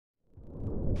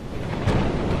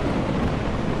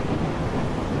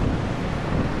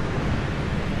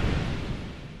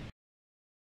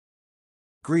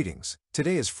Greetings.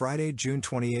 Today is Friday, June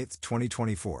 28,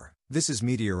 2024. This is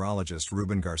meteorologist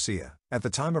Ruben Garcia. At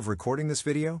the time of recording this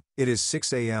video, it is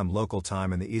 6 a.m. local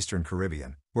time in the Eastern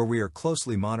Caribbean, where we are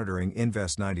closely monitoring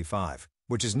Invest 95,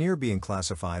 which is near being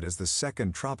classified as the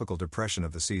second tropical depression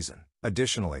of the season.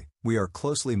 Additionally, we are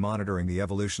closely monitoring the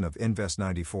evolution of Invest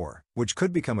 94, which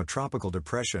could become a tropical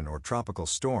depression or tropical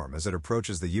storm as it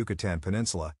approaches the Yucatán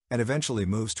Peninsula and eventually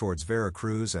moves towards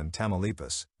Veracruz and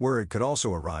Tamaulipas, where it could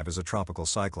also arrive as a tropical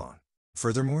cyclone.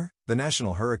 Furthermore, the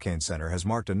National Hurricane Center has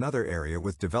marked another area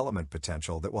with development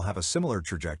potential that will have a similar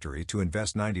trajectory to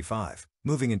Invest 95,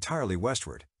 moving entirely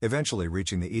westward, eventually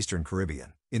reaching the Eastern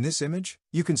Caribbean. In this image,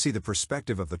 you can see the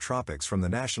perspective of the tropics from the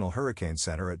National Hurricane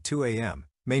Center at 2 a.m.,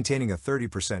 maintaining a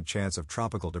 30% chance of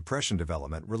tropical depression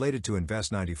development related to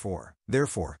Invest 94.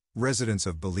 Therefore, residents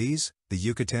of Belize, the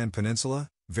Yucatán Peninsula,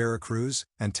 Veracruz,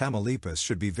 and Tamaulipas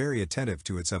should be very attentive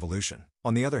to its evolution.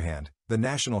 On the other hand, the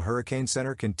National Hurricane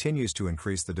Center continues to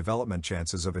increase the development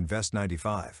chances of Invest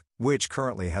 95, which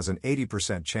currently has an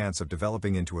 80% chance of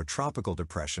developing into a tropical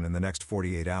depression in the next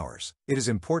 48 hours. It is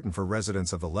important for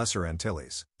residents of the Lesser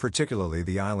Antilles, particularly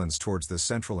the islands towards the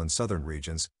central and southern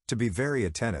regions, to be very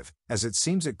attentive, as it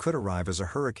seems it could arrive as a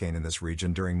hurricane in this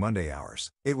region during Monday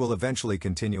hours. It will eventually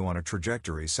continue on a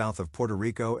trajectory south of Puerto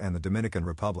Rico and the Dominican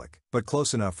Republic, but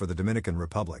close enough for the Dominican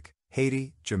Republic,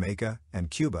 Haiti, Jamaica, and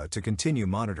Cuba to continue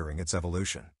monitoring its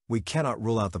evolution. We cannot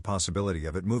rule out the possibility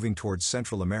of it moving towards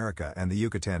Central America and the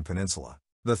Yucatán Peninsula.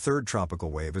 The third tropical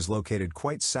wave is located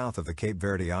quite south of the Cape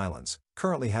Verde Islands,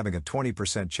 currently having a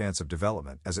 20% chance of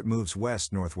development as it moves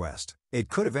west-northwest. It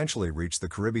could eventually reach the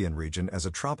Caribbean region as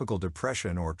a tropical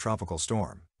depression or tropical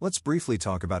storm. Let's briefly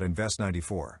talk about Invest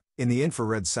 94. In the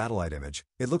infrared satellite image,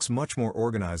 it looks much more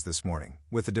organized this morning,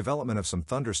 with the development of some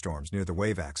thunderstorms near the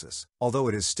wave axis. Although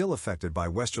it is still affected by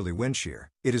westerly wind shear,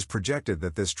 it is projected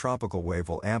that this tropical wave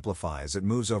will amplify as it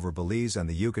moves over Belize and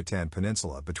the Yucatán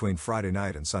Peninsula between Friday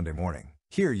night and Sunday morning.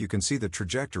 Here you can see the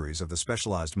trajectories of the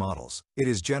specialized models. It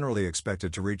is generally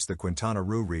expected to reach the Quintana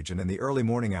Roo region in the early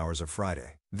morning hours of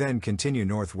Friday, then continue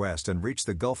northwest and reach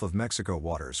the Gulf of Mexico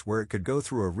waters, where it could go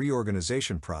through a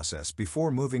reorganization process before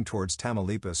moving towards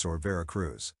Tamaulipas or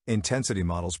Veracruz. Intensity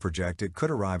models project it could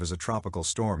arrive as a tropical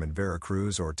storm in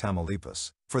Veracruz or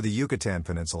Tamaulipas. For the Yucatán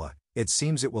Peninsula, it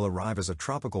seems it will arrive as a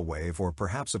tropical wave or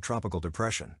perhaps a tropical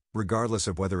depression. Regardless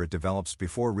of whether it develops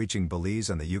before reaching Belize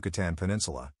and the Yucatán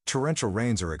Peninsula, torrential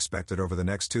rains are expected over the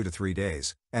next 2 to 3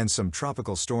 days, and some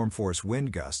tropical storm-force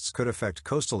wind gusts could affect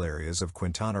coastal areas of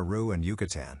Quintana Roo and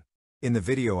Yucatan. In the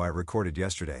video I recorded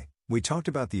yesterday, we talked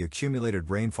about the accumulated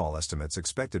rainfall estimates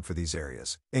expected for these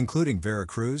areas, including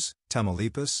Veracruz,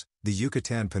 Tamaulipas, the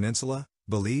Yucatán Peninsula,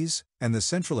 Belize, and the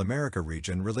Central America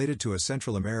region related to a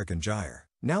Central American gyre.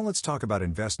 Now let's talk about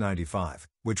Invest 95,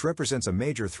 which represents a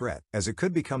major threat as it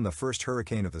could become the first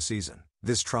hurricane of the season.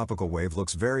 This tropical wave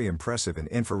looks very impressive in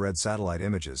infrared satellite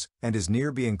images and is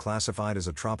near being classified as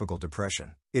a tropical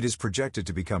depression. It is projected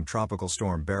to become Tropical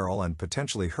Storm Beryl and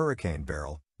potentially Hurricane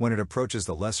Beryl when it approaches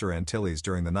the Lesser Antilles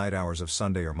during the night hours of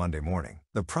Sunday or Monday morning.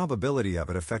 The probability of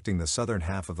it affecting the southern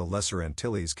half of the Lesser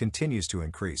Antilles continues to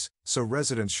increase, so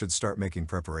residents should start making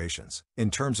preparations.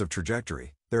 In terms of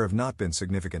trajectory, there have not been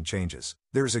significant changes.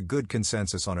 There is a good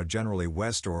consensus on a generally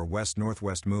west or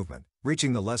west-northwest movement,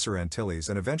 reaching the Lesser Antilles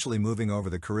and eventually moving over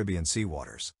the Caribbean sea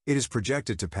waters. It is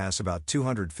projected to pass about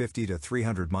 250 to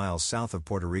 300 miles south of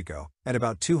Puerto Rico and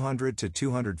about 200 to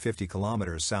 250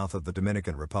 kilometers south of the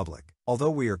Dominican Republic.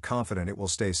 Although we are confident it will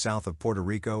stay south of Puerto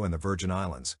Rico and the Virgin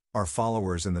Islands, our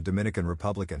followers in the Dominican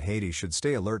Republic and Haiti should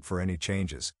stay alert for any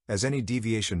changes, as any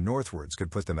deviation northwards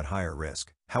could put them at higher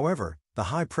risk. However, the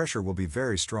high pressure will be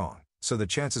very strong, so the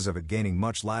chances of it gaining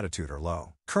much latitude are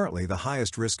low. Currently, the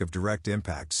highest risk of direct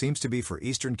impact seems to be for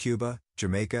eastern Cuba,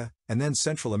 Jamaica, and then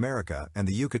Central America and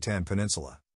the Yucatán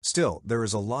Peninsula. Still, there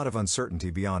is a lot of uncertainty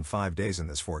beyond 5 days in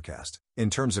this forecast. In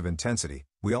terms of intensity,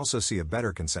 we also see a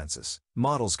better consensus.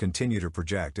 Models continue to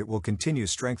project it will continue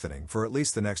strengthening for at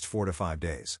least the next 4 to 5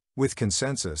 days, with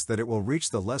consensus that it will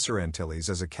reach the Lesser Antilles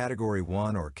as a Category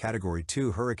 1 or Category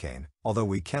 2 hurricane, although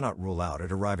we cannot rule out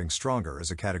it arriving stronger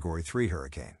as a Category 3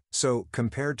 hurricane. So,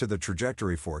 compared to the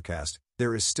trajectory forecast,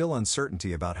 there is still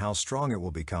uncertainty about how strong it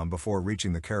will become before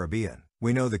reaching the Caribbean.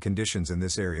 We know the conditions in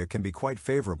this area can be quite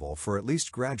favorable for at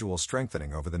least gradual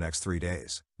strengthening over the next 3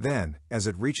 days. Then, as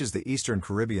it reaches the Eastern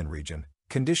Caribbean region,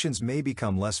 conditions may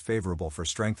become less favorable for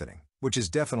strengthening, which is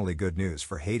definitely good news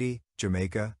for Haiti,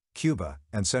 Jamaica, Cuba,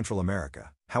 and Central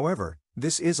America. However,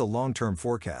 this is a long-term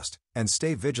forecast, and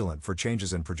stay vigilant for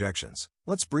changes in projections.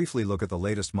 Let's briefly look at the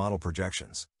latest model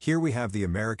projections. Here we have the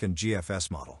American GFS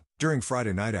model. During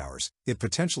Friday night hours, it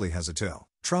potentially has a tail.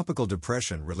 Tropical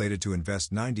depression related to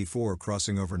Invest 94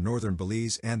 crossing over northern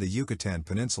Belize and the Yucatán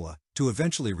Peninsula, to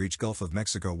eventually reach Gulf of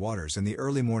Mexico waters in the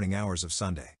early morning hours of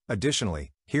Sunday.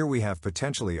 Additionally, here we have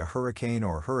potentially a hurricane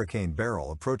or Hurricane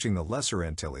Beryl approaching the Lesser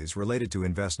Antilles related to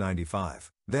Invest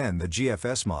 95. Then the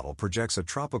GFS model projects a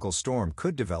tropical storm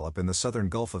could develop in the southern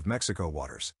Gulf of Mexico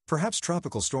waters. Perhaps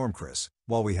Tropical Storm Chris,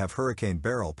 while we have Hurricane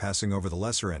Beryl passing over the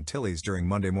Lesser Antilles during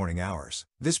Monday morning hours.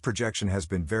 This projection has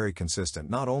been very consistent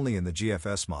not only in the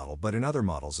GFS model but in other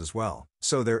models as well.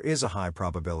 So there is a high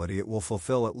probability it will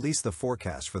fulfill at least the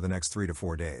forecast for the next 3 to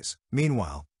 4 days.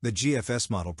 Meanwhile, the GFS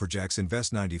model projects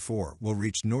Invest 94 will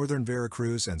reach northern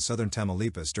Veracruz and southern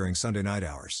Tamaulipas during Sunday night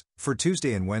hours. For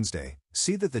Tuesday and Wednesday,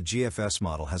 see that the GFS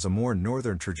model has a more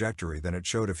northern trajectory than it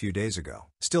showed a few days ago,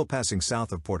 still passing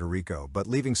south of Puerto Rico but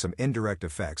leaving some indirect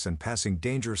effects and passing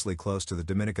dangerously close to the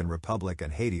Dominican Republic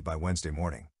and Haiti by Wednesday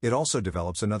morning. It also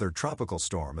develops another tropical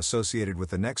storm associated with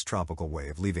the next tropical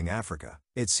wave leaving Africa.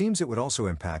 It seems it would also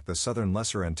impact the southern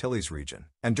Lesser Antilles region,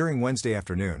 and during Wednesday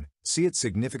afternoon, see it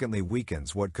significantly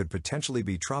weakens what could potentially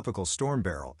be Tropical Storm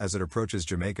Beryl as it approaches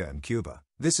Jamaica and Cuba.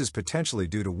 This is potentially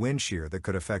due to wind shear that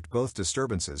could affect both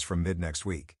disturbances from mid-next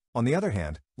week. On the other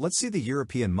hand, let's see the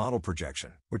European model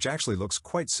projection, which actually looks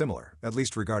quite similar, at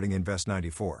least regarding Invest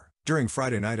 94. During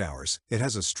Friday night hours, it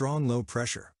has a strong low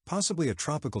pressure, possibly a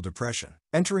tropical depression,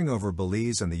 entering over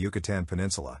Belize and the Yucatán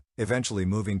Peninsula, eventually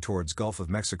moving towards Gulf of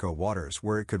Mexico waters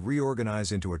where it could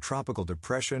reorganize into a tropical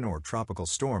depression or tropical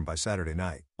storm by Saturday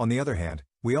night. On the other hand,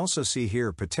 we also see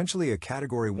here potentially a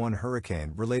Category 1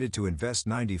 hurricane related to Invest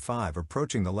 95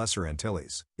 approaching the Lesser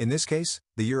Antilles. In this case,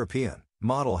 the European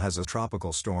model has a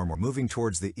tropical storm moving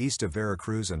towards the east of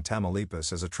Veracruz and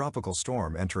Tamaulipas as a tropical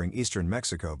storm entering eastern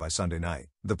Mexico by Sunday night.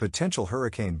 The potential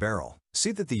Hurricane Beryl.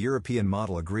 See that the European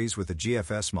model agrees with the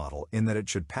GFS model in that it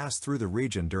should pass through the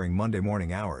region during Monday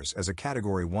morning hours as a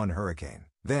Category 1 hurricane.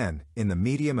 Then, in the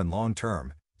medium and long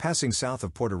term, passing south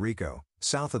of Puerto Rico,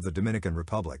 south of the Dominican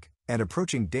Republic, and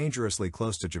approaching dangerously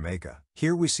close to Jamaica.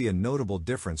 Here we see a notable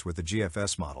difference with the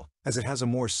GFS model, as it has a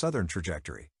more southern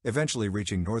trajectory, eventually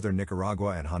reaching northern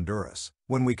Nicaragua and Honduras.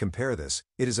 When we compare this,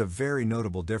 it is a very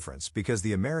notable difference because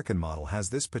the American model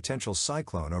has this potential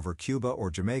cyclone over Cuba or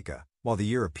Jamaica, while the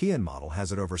European model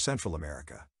has it over Central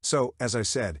America. So, as I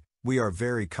said, we are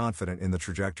very confident in the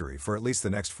trajectory for at least the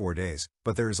next 4 days,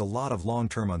 but there is a lot of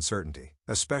long-term uncertainty,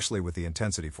 especially with the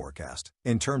intensity forecast.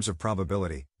 In terms of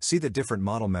probability, see that different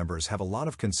model members have a lot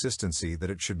of consistency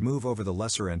that it should move over the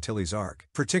Lesser Antilles arc,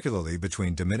 particularly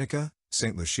between Dominica,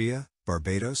 St. Lucia,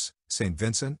 Barbados, St.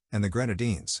 Vincent, and the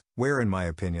Grenadines, where in my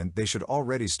opinion they should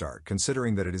already start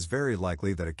considering that it is very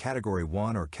likely that a Category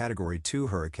 1 or Category 2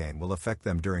 hurricane will affect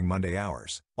them during Monday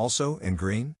hours. Also, in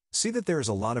green, see that there is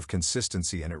a lot of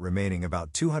consistency in it remaining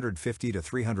about 250 to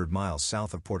 300 miles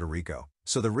south of Puerto Rico,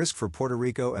 so the risk for Puerto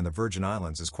Rico and the Virgin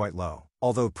Islands is quite low.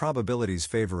 Although probabilities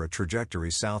favor a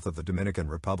trajectory south of the Dominican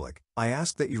Republic, I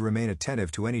ask that you remain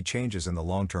attentive to any changes in the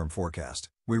long-term forecast.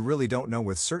 We really don't know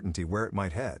with certainty where it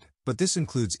might head, but this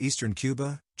includes eastern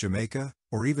Cuba, Jamaica,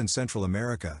 or even Central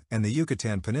America and the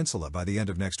Yucatán Peninsula by the end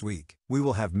of next week. We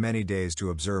will have many days to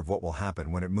observe what will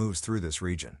happen when it moves through this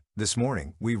region. This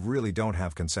morning, we really don't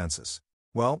have consensus.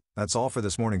 Well, that's all for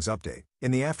this morning's update.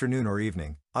 In the afternoon or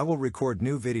evening, I will record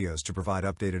new videos to provide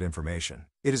updated information.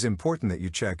 It is important that you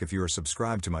check if you are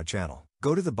subscribed to my channel.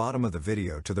 Go to the bottom of the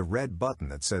video to the red button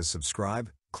that says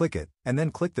subscribe, click it, and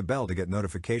then click the bell to get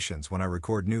notifications when I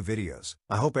record new videos.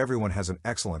 I hope everyone has an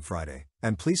excellent Friday,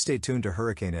 and please stay tuned to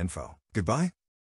Hurricane Info. Goodbye.